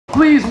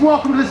Please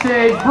welcome to the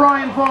stage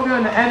Brian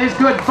Vogan and his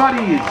good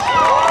buddies.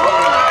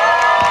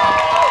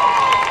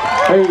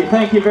 Hey,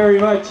 thank you very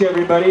much,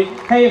 everybody.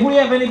 Hey, if we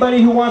have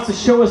anybody who wants to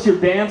show us your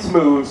dance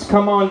moves,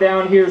 come on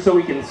down here so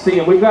we can see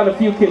them. We've got a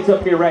few kids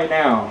up here right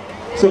now.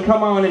 So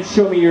come on and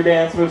show me your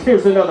dance moves.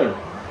 Here's another.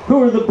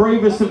 Who are the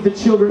bravest of the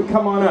children?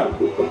 Come on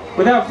up.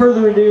 Without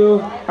further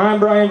ado, I'm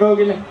Brian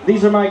Vogan.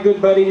 These are my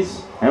good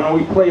buddies, and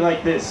we play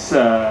like this.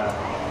 All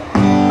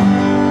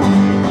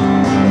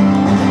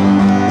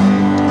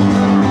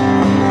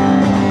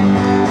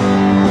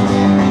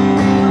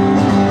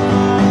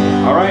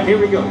right, here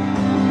we go.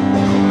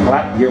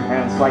 Clap your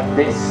hands like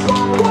this.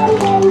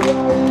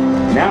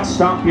 Now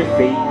stomp your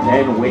feet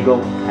and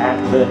wiggle at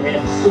the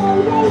hips.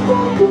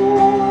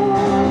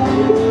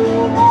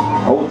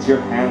 Hold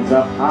your hands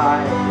up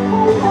high.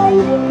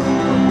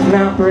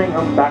 Now bring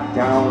them back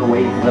down,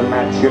 wave them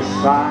at your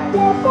side.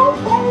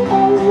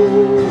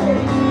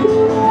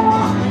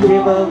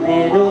 Give a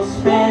little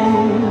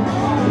spin,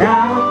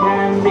 now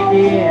can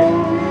begin.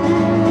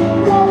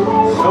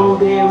 So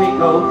here we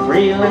go,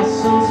 3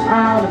 lessons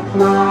how to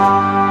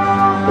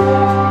fly.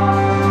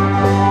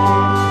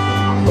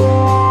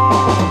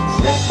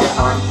 Stretch your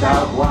arms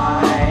out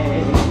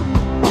wide.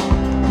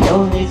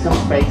 You'll need some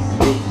space,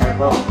 be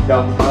careful,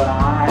 don't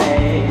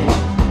collide.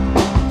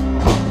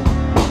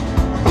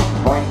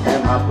 Point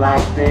them up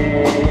like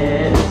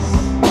this.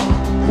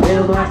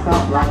 We'll blast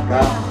off like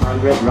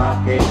 100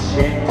 rocket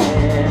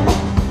ships.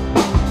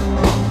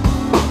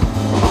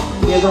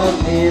 Give a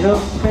little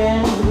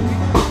spin,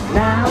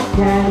 now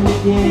can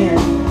begin.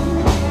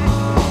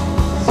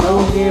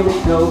 So here we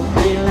go,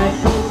 3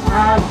 lessons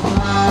how to fly.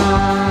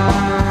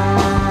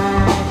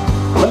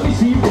 Let me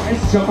see you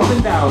guys jump up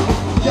and down.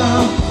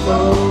 Jump so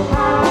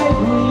high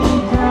we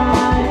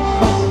touch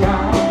the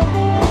sky.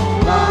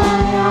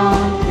 Fly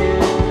on to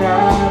the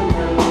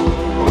moon.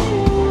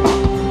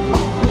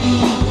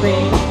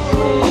 Leaping,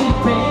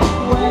 sweeping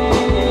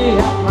way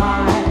up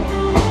high.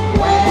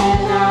 When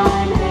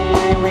I'm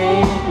here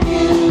with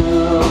you,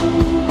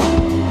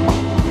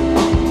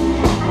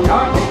 I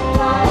can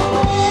fly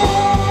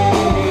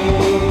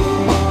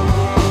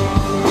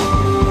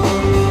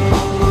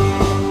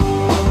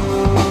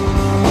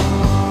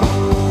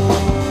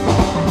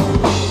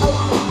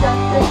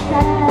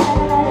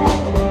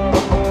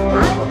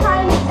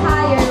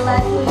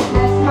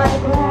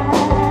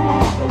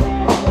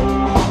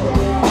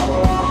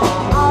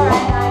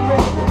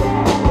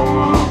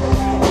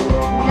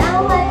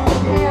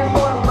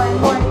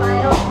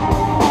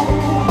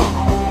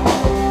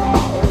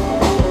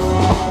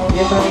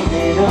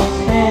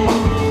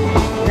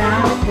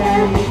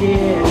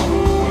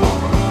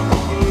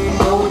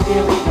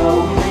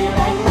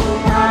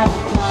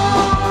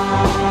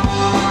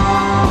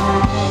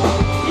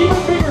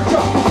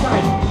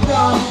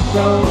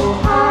so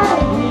high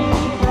we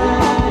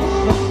touch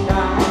the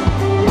sky.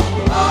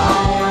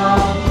 Fly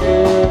on to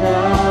the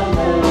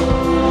moon.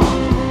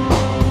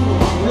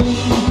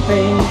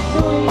 Leaping,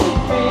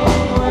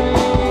 sweeping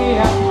way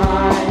up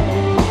high.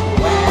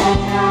 When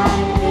I'm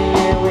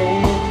here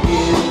with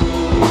you,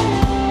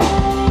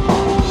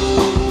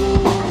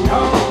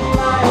 don't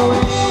fly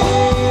away.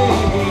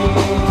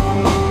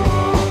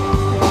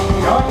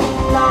 Don't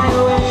fly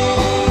away.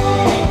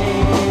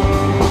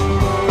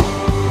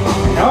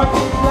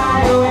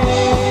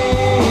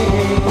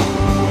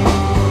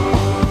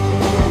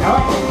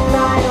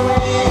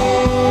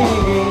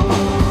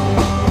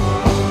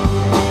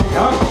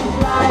 Don't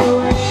fly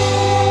away.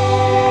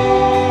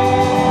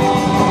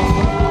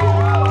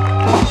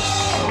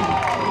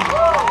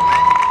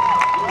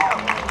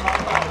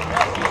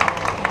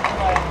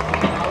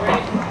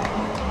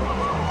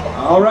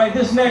 All right,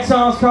 this next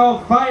song is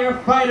called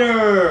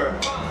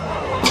Firefighter.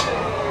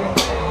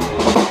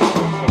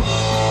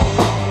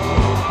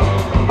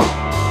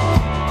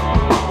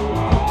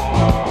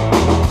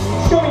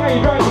 Show me how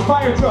you drive the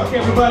fire truck,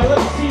 everybody.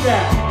 Let's see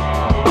that.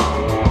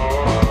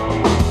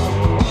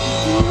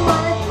 Do you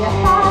want to be a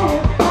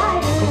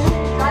firefighter?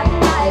 Driving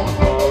by in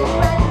your big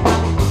red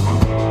truck.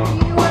 Do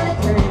you want to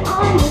turn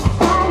on your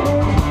siren?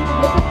 Make a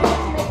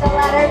switch, make the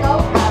ladder go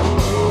up.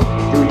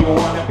 Do you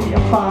want to be a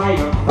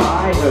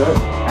firefighter?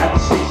 At the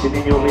station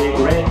in your big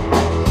red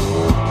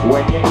hat.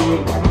 When you hear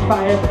that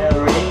fire bell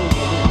ringing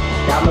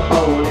down the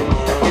pole in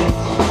seconds,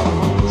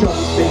 jump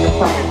in the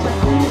fire truck,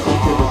 cruising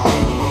to the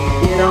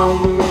scene. Get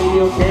on the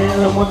radio, tell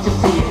them what you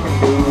see and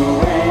do.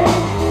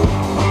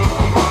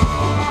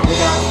 Turn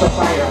out the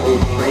fire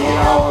hose, spray it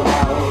all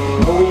out.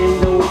 Go in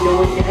the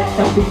window and get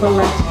some people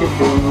that you can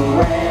do.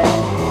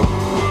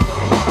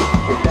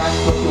 If that's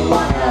what you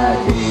wanna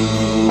do.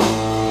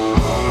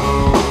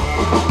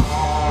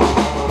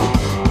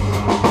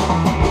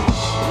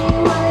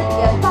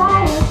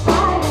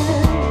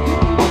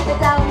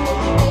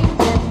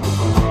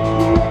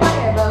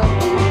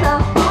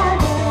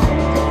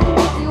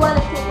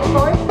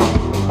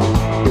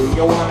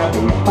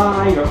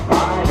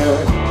 Firefighter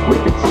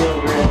with the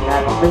children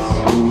at the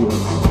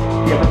schools.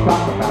 You ever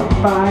talk about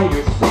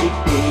fire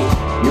safety?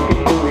 You can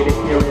do it if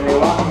you really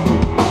want to.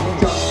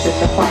 Jump in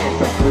the fire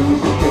truck,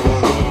 cruising to the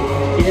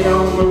scene. Get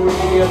on the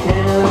radio,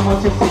 tell and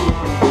what you see you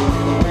can do.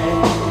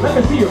 Let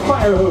me see your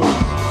fire hose.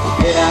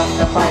 Get out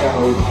the fire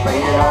hose,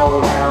 spray it all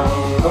around.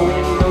 Go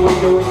in the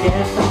window and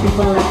get some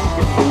people that you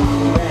can do.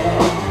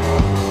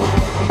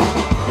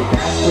 If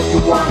that's what you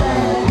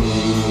wanna do.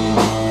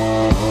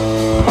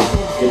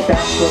 If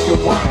that's what you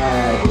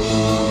wanna do.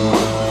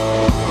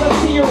 Let's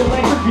see your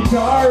electric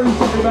guitars,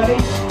 everybody.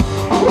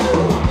 Woo!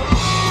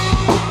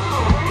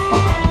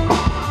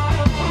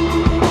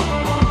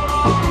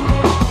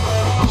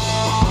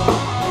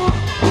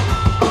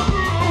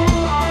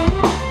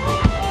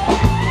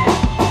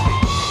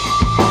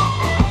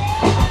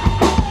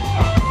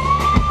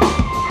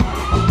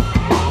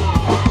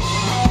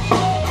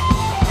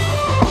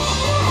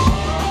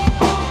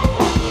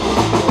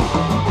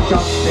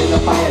 Jump in the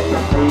fire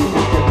truck, raise it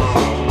to the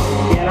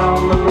scene. Get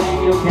on the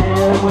radio,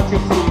 tell what you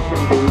see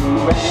and do.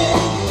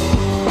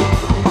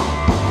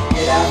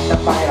 Get out the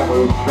fire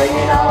hose, bring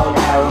it all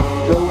down.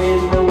 Go in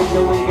the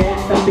window and get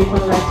some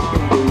people that you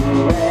can do.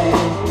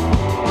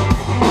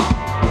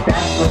 If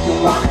that's what you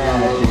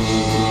wanna do.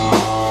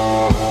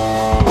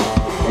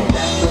 If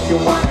that's what you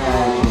wanna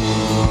do.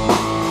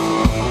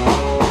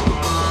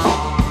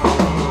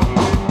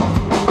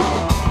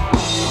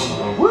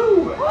 Woo!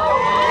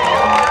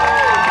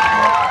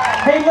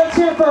 Hey, let's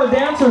hear it for our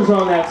dancers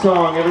on that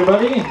song,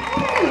 everybody.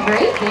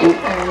 Great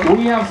dancers.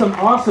 We have some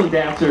awesome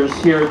dancers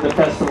here at the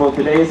festival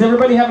today. Is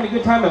everybody having a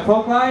good time at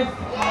Folklife?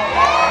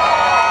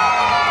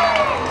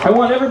 I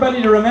want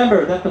everybody to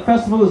remember that the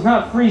festival is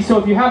not free, so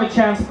if you have a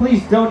chance,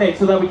 please donate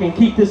so that we can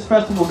keep this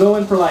festival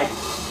going for like,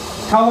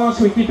 how long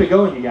should we keep it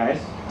going, you guys?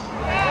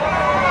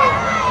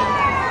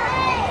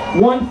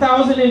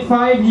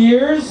 1,005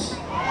 years?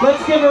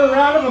 Let's give her a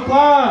round of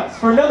applause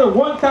for another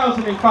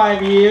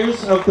 1,005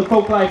 years of the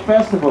Folklife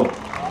Festival.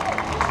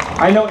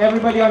 I know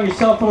everybody on your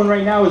cell phone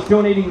right now is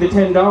donating the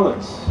 $10,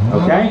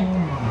 okay?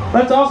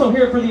 Let's also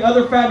hear it for the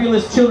other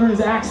fabulous children's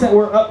acts that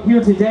were up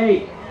here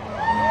today.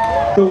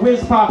 The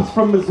Whiz Pops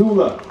from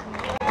Missoula,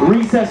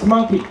 Recess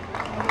Monkey,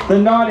 the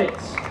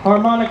Noddits,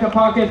 Harmonica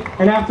Pocket,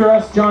 and after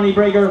us, Johnny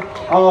Brager,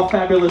 all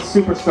fabulous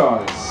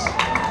superstars.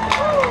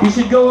 You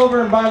should go over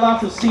and buy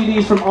lots of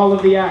CDs from all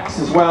of the acts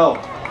as well.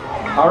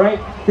 All right?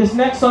 This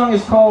next song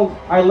is called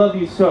I Love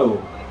You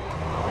So.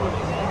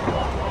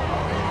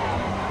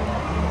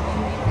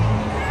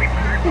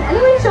 Can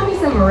anyone show me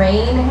some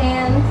rain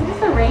hands? What does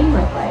the rain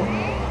look like?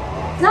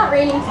 It's not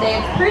raining today.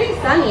 It's pretty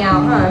sunny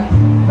out, huh?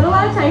 But a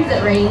lot of times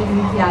it rains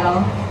in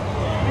Seattle.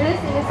 We're going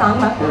to sing a song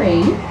about the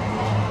rain.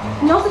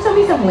 Can you also show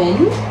me some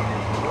wind?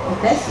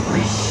 Like this.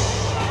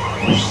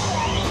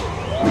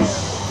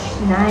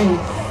 Nice.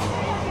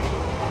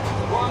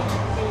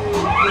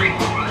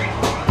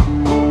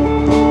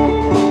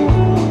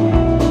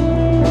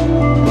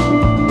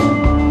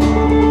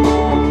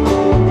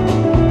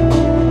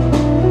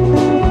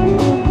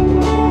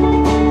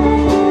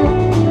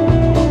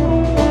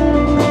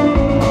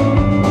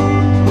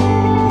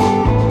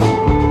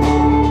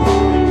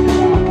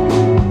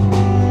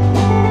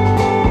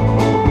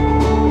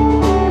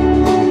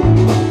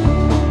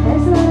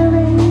 There's a lot of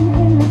rain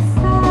in the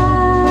sky.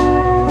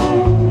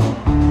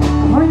 I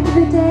want the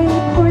day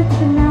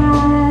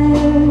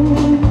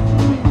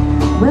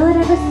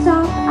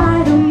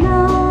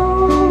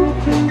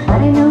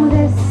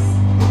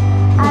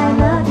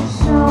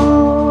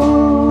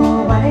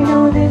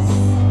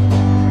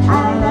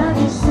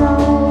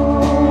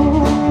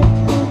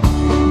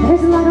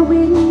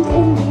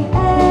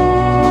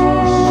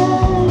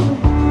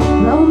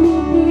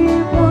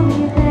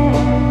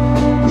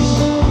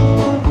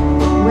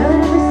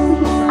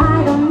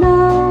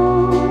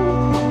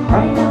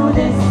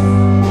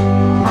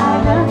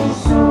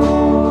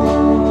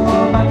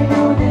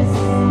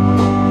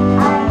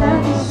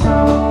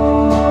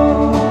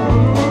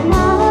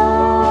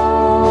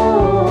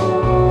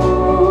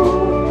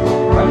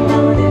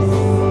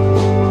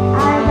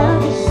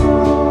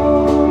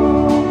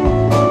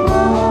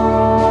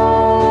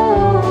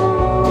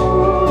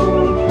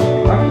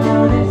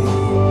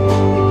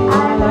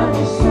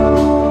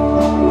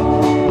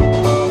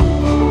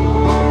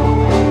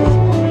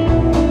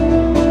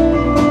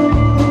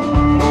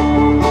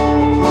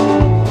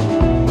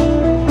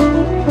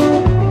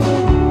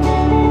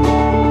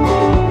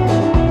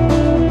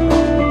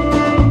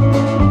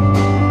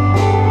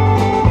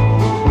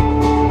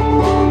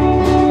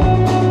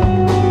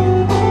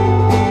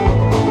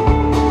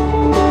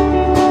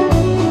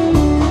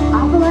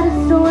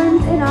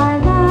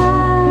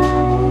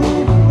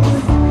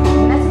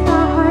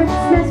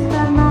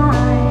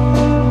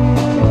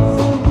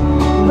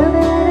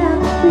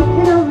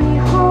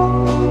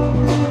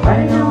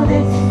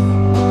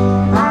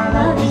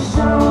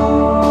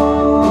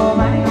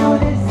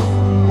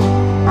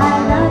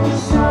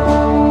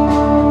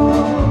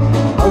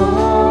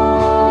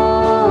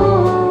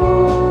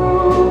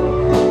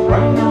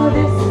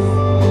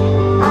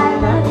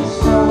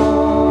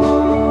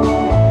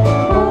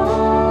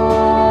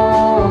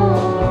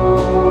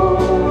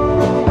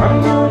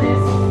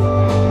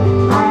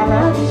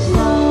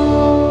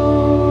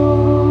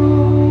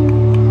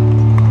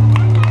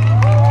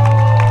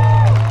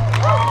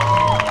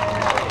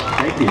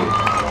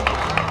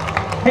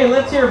Hey,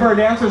 let's hear it for our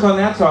dancers on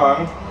that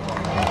song.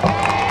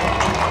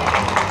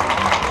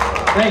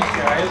 Thanks,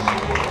 guys.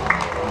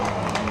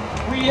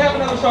 We have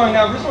another song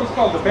now. This one's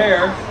called The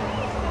Bear.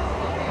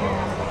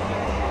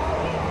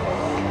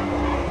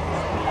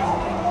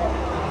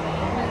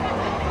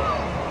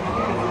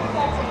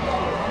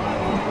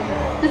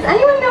 Does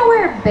anyone know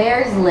where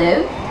bears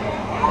live?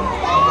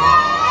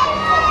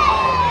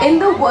 In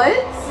the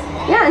woods?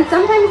 Yeah, and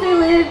sometimes they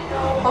live,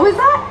 what was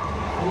that?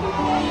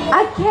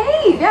 A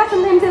cave! Yeah,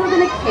 sometimes they live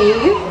in a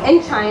cave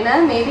in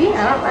China, maybe.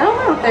 I don't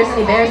know if there's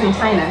any bears in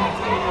China,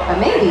 but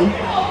maybe.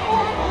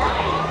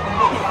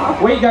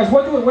 Wait, guys,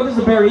 what does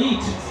the bear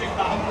eat?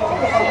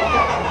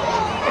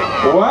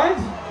 What?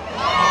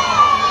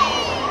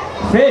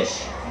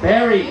 Fish,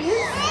 berries.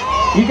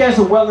 You guys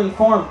are well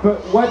informed, but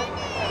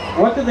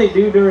what do they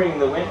do during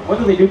the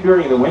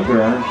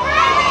winter?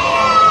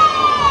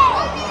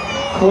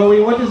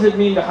 Chloe, what does it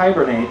mean to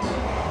hibernate?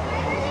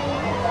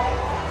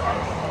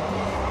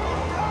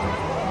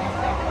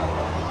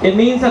 It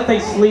means that they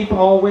sleep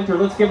all winter.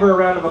 Let's give her a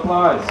round of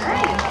applause.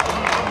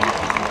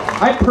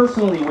 I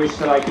personally wish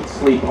that I could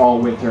sleep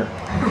all winter.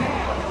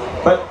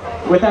 But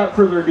without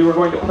further ado, we're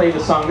going to play the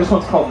song. This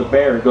one's called The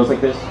Bear. It goes like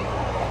this.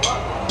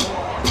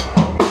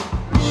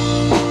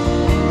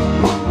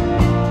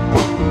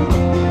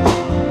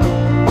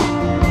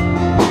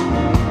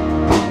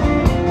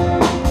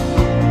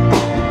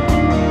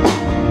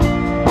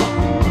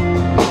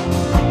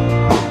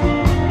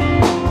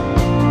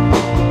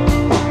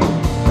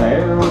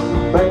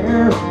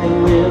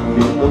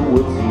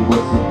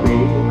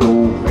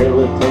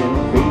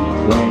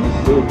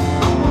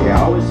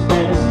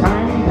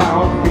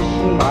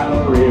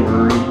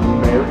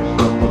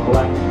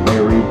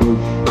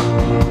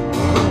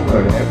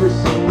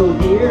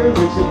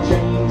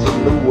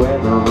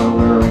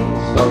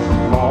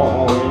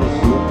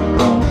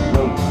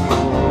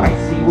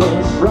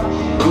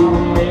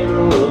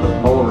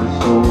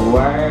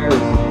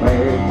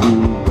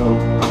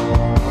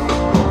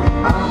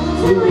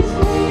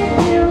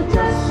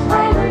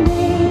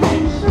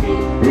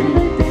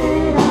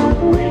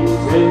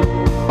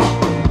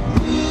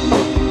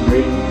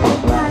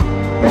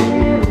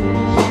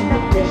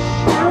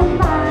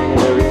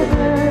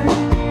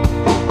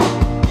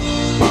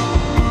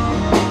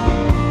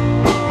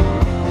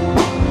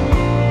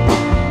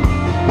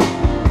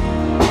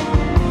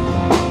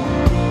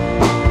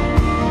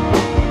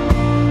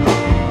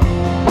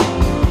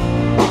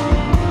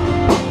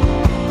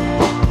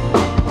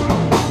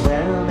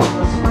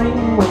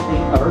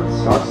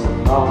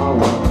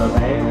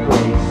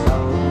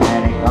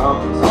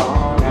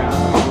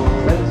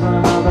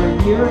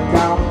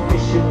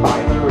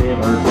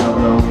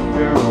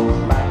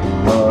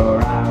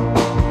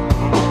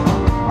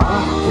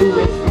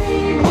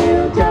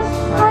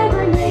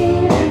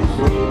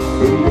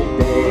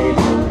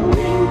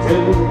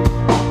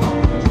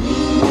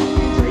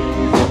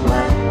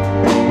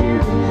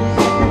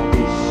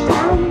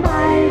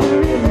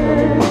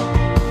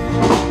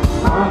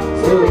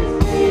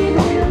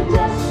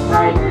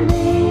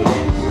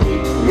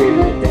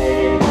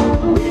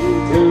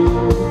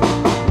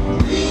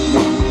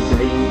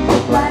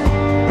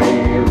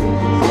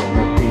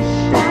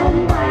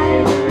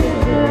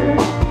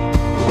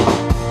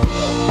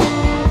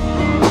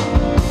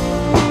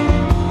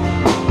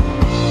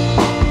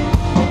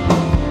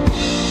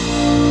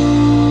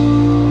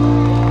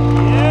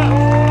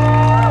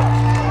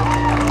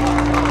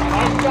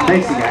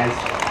 Thanks, you guys.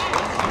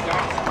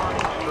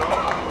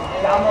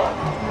 I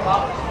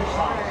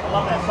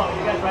love that song.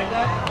 You guys write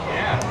that?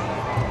 Yeah.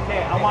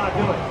 Okay, I want to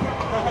do it.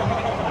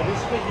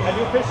 I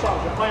do fish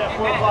songs. I play at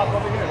 4 o'clock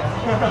over here.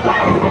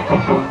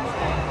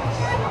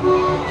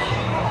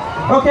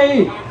 Okay,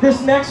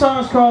 this next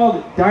song is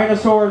called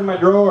Dinosaur In My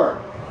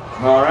Drawer.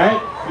 Alright,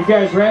 you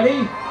guys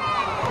ready?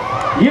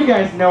 You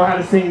guys know how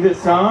to sing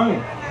this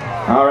song.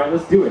 Alright,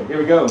 let's do it. Here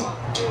we go.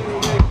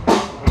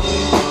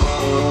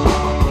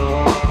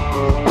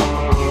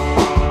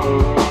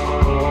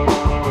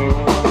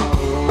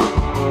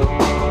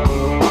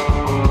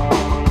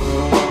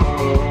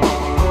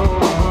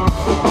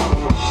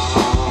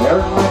 There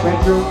in my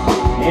bedroom,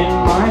 in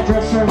my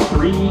dresser,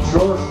 3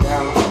 drawers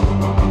down.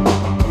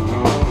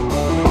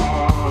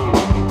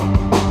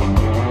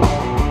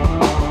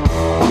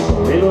 There's a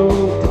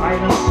little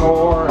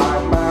dinosaur I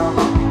found.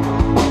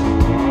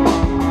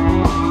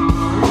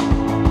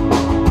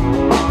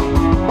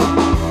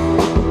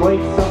 The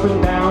plates up and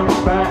down his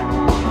back,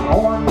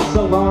 horns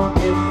along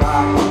his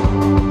thigh.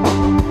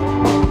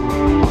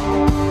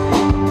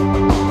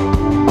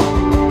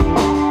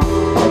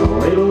 And a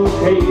little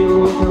tail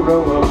with a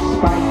row of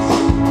spikes.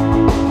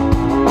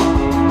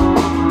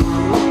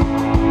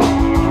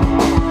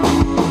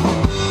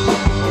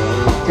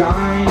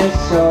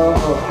 Dinosaur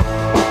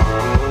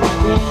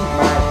in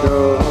my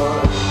drawer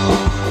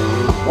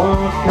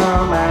won't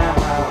come out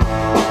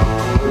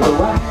the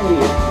way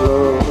it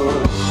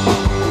flows.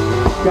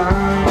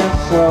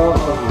 Dinosaur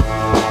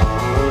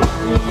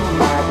in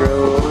my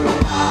drawer.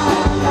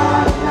 La la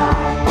la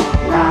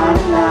la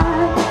la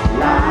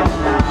la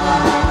la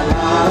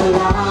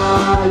la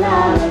la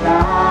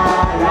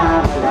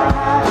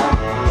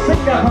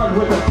Sing that part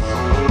with us.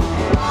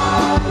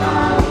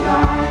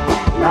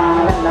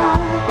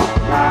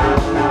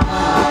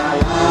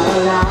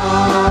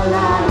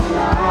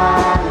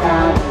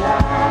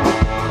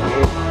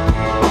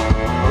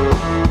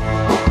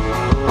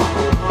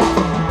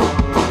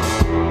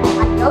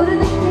 I go to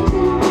the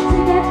kitchen to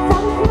get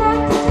some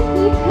snacks to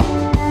keep him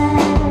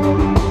fed.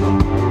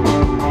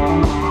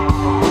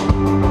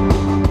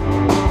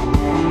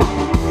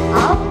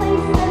 I'll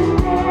place them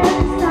there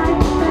beside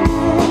the bed.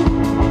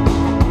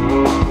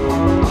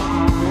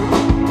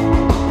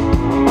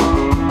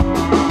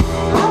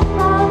 I'll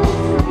fall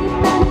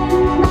asleep and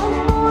in the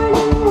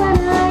morning when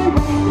I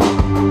wake,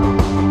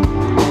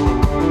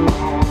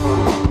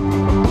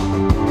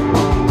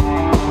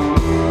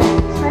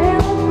 the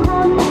trail of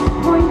crumbs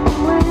point the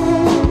way.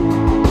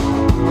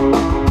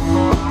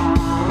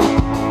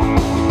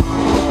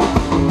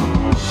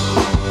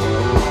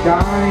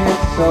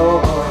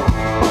 Dinosaur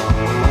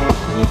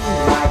in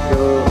my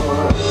door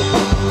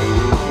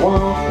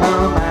won't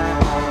come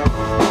out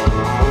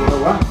the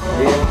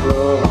walking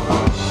floor.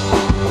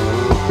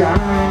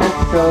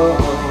 Dinosaur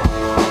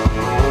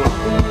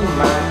in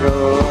my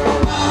drawer.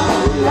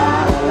 La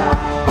la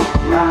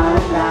la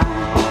la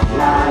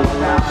la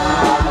la la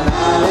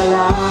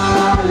la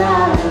la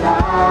la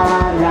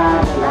la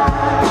la.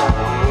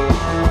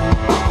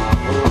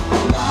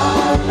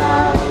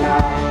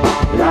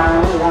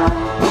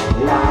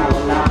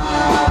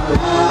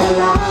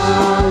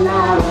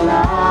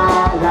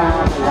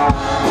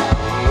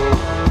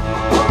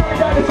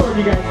 Dinosaur,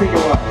 you guys think it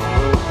was?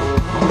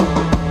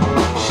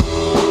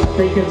 I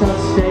think it's a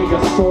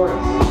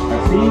Stegosaurus.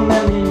 I've seen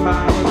them in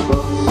my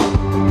books.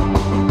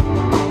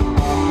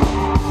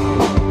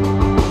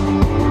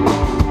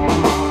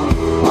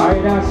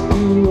 I'd ask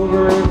you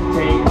over to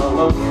take a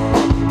look.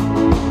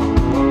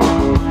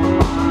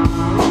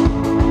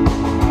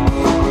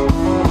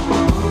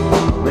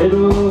 A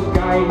little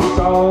guy who's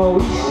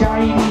always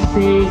shy these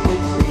days,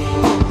 it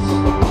seems.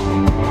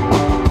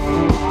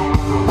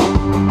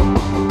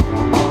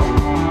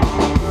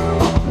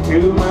 To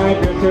my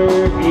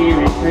desert he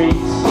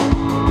retreats.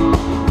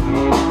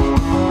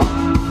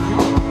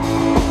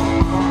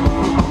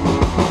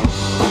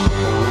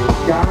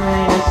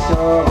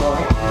 Dinosaur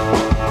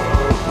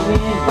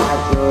in my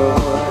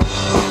drawer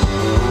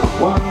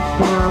won't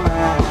come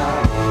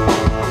out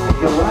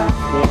the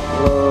walking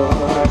floor.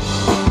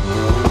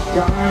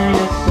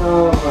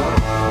 Dinosaur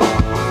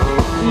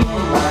in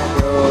my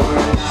drawer.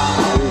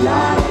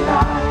 La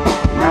la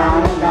la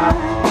la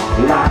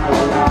la la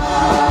la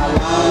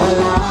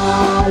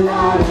la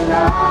la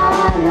la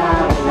la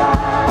la.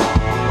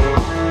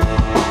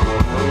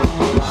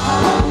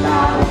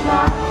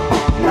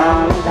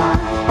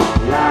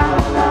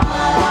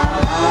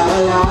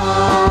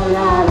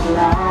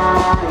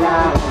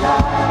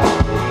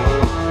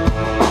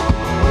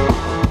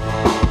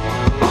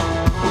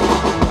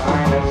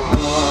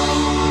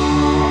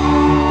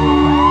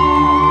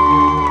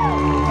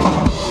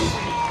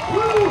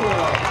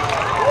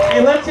 Hey,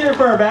 let's hear it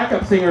for our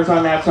backup singers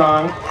on that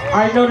song.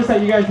 I noticed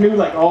that you guys knew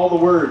like all the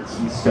words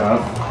and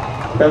stuff.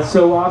 That's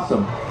so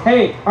awesome.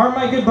 Hey, aren't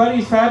my good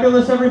buddies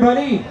fabulous,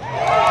 everybody?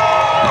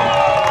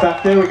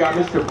 Back there we got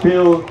Mr.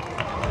 Bill.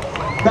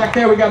 Back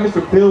there we got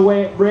Mr. Bill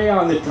Ray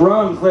on the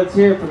drums. Let's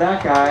hear it for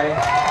that guy,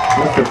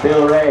 Mr.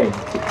 Bill Ray.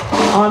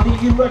 On the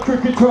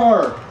electric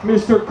guitar,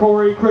 Mr.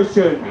 Corey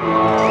Christian.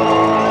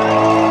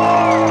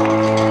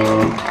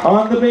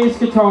 On the bass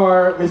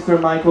guitar, Mr.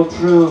 Michael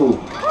True.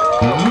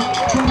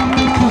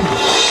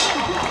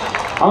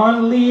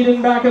 On lead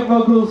and backup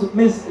vocals,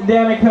 Miss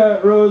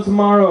Danica Rose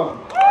Morrow.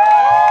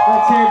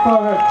 Let's hear it for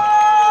her.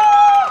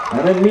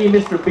 And then me,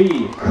 Mr.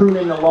 B,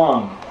 crooning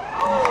along.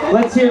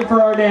 Let's hear it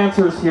for our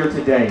dancers here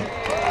today.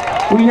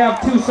 We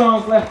have 2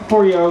 songs left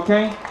for you,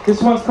 okay?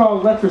 This one's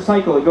called Let's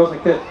Recycle. It goes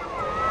like this.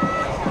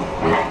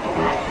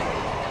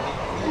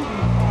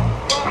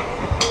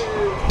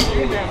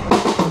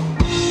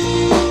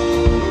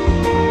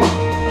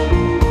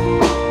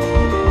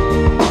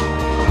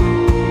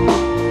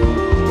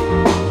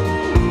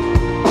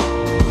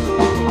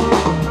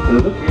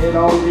 Look at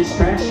all this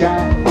trash it's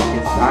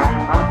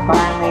time I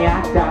finally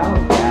act out.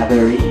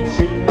 Gather each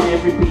and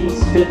every piece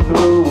to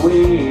throw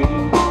away.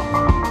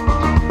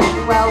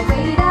 Well,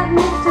 wait up,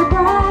 Mr.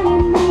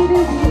 Brian, maybe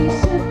we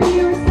should be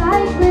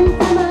recycling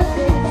some of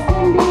this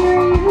can be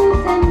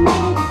reused and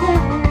made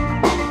again.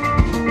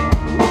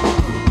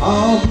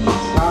 All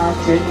these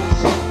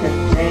cartons and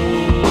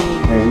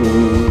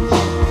containers,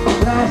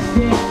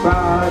 plastic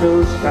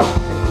bottles,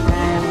 cups and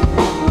cans,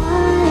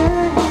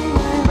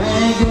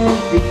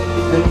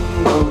 magazines and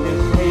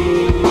notice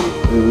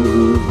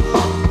papers.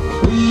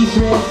 Please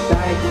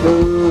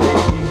recycle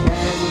if you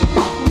can.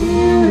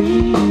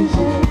 Reuse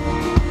it,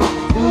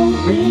 don't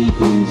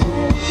reuse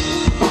it.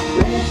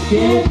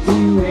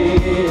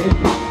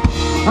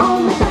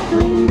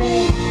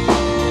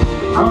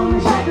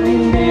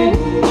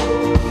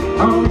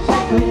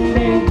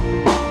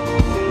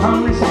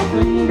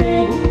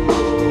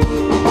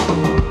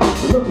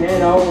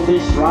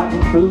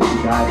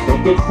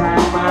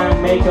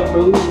 the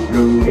moon,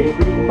 threw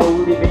every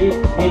moldy bit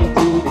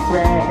into the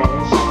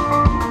trash.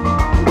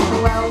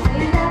 Well,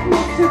 wait up,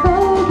 Mr.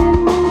 Vogan,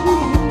 maybe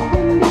we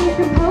can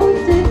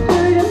decompose it,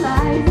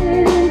 fertilize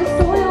it in the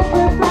soil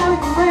for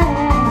flowers and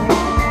grass.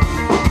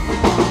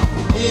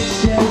 It's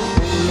just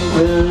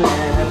simple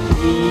and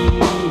appeals,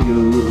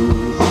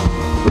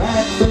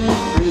 ripen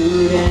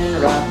fruit and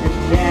rotten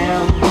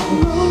jam.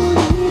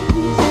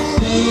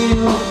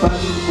 Sail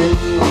function,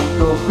 we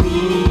go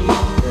free.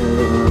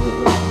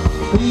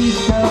 Please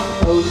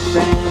compose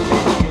and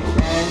make it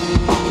back.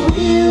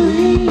 We'll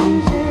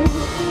reuse it,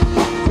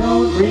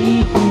 don't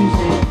refuse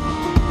it.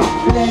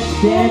 Let's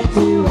get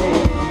to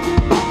it.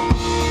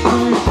 On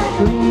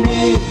recycling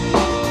day,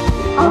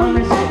 on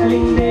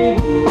recycling day,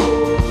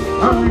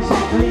 on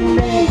recycling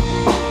day,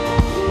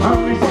 on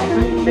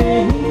recycling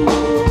day.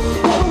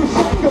 Let's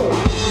recycle.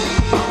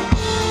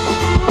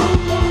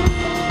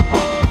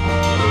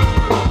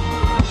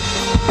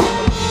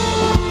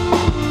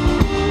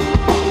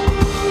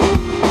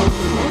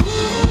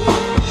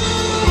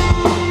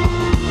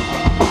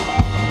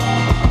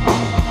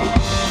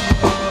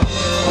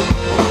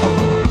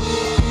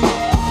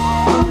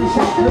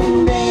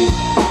 Recycling day,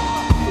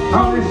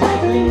 on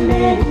recycling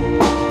day,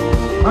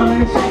 on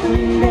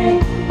recycling day,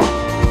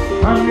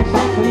 on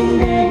recycling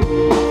day,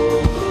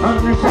 on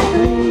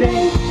recycling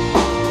day,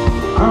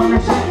 on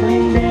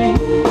recycling day,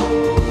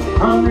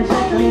 on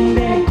recycling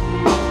day,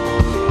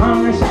 on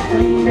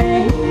recycling day.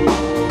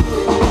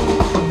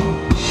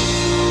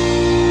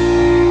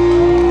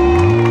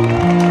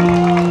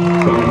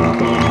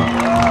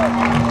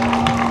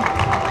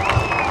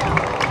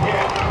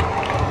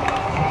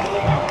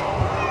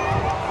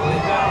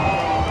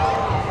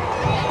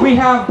 We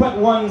have but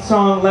one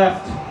song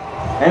left,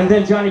 and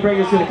then Johnny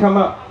Breaker's going to come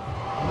up.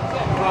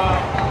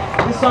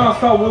 This song is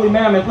called Woolly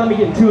Mammoth. Let me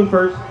get in tune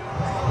first.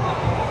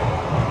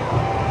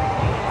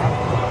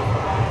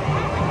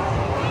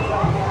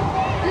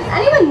 Does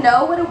anyone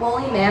know what a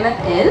woolly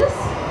mammoth is?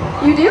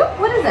 You do?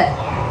 What is it?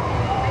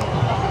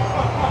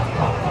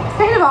 It's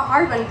kind of a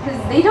hard one because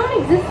they don't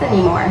exist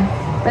anymore.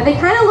 But they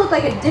kind of look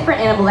like a different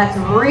animal that's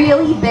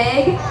really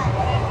big,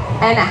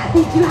 and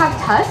they do have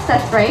tusks,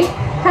 that's right.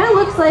 Kind of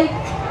looks like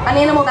an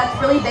animal that's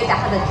really big that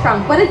has a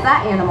trunk. What is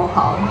that animal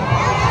called?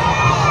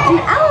 An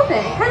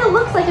elephant. It kind of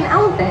looks like an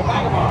elephant.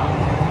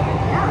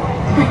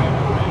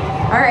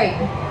 Yeah. All right.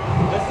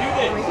 Let's do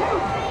this. Here we go.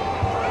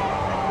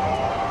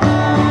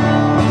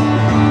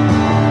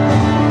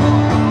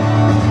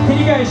 Can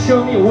you guys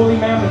show me a woolly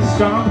mammoth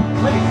stomp?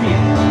 Let me see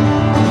it.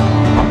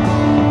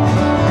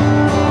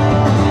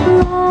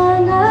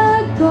 Long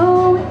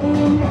ago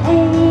in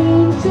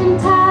ancient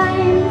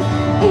times,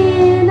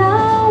 in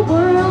a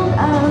world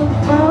of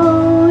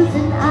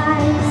frozen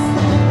ice,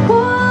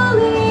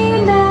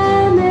 woolly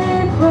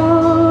mammoth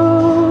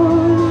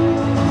roamed,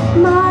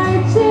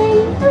 marching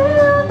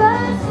through the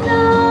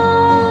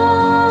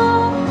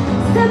snow.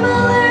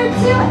 Similar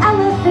to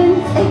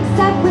elephants,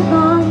 except with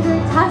longer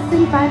tusks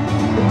and front,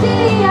 with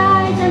giddy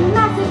eyes and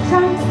massive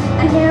trunks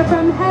and hair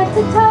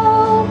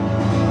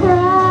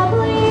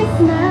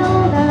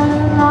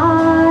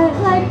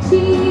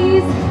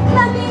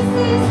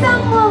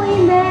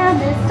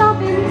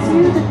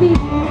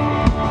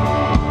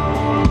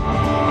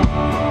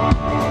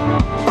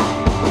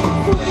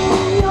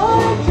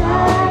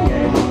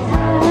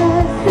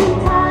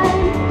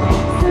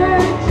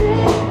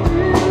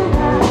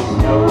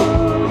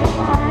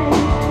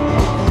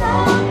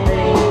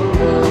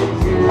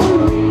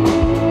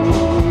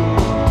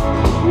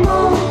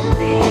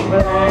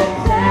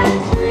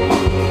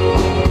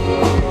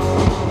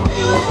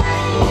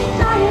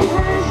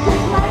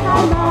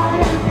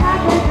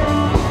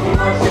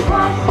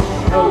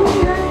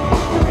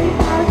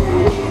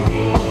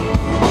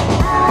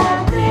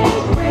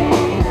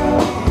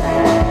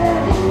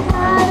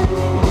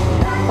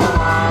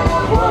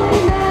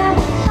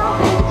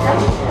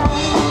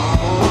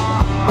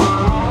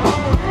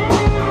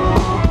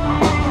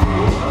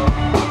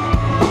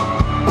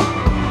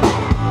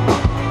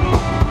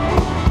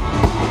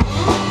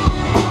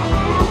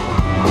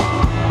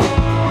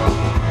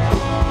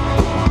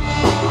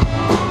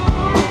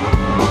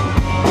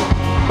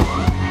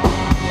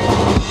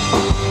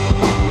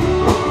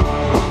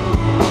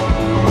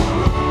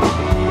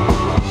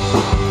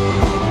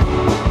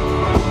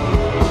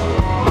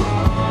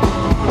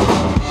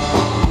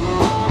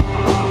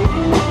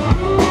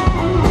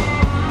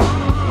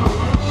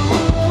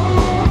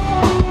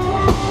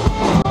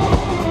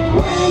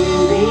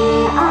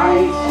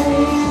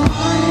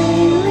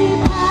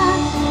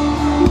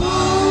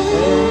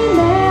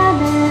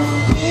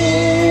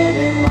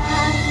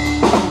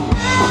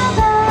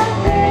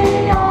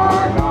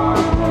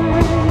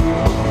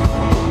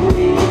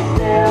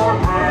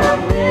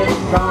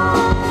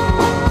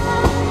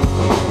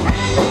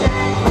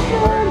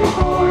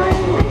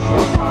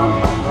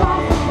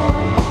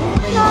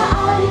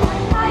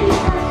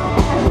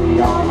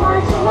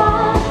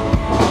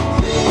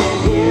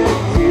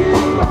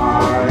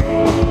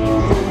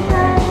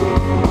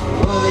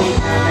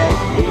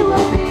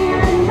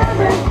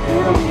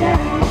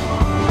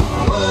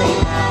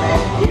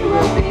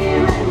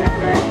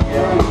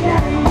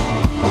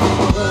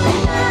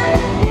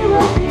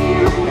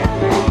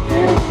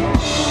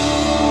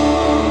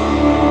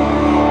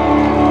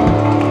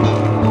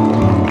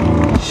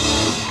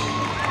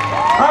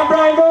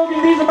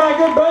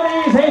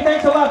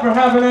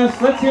having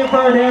us. Let's hear it for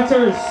our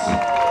dancers.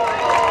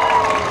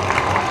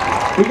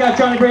 We got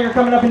Johnny Breaker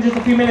coming up in just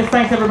a few minutes.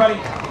 Thanks, everybody.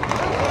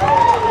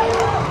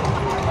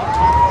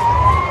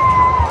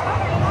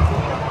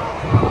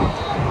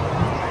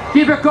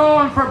 Keep it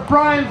going for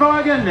Brian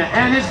Vogan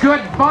and his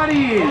good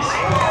buddies,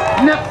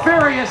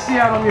 nefarious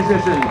Seattle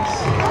musicians.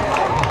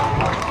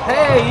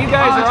 Hey, you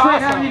guys are It's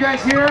great having you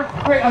guys here.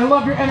 Great, I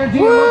love your energy,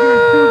 I love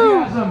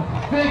your enthusiasm.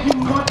 Thank you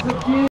once again.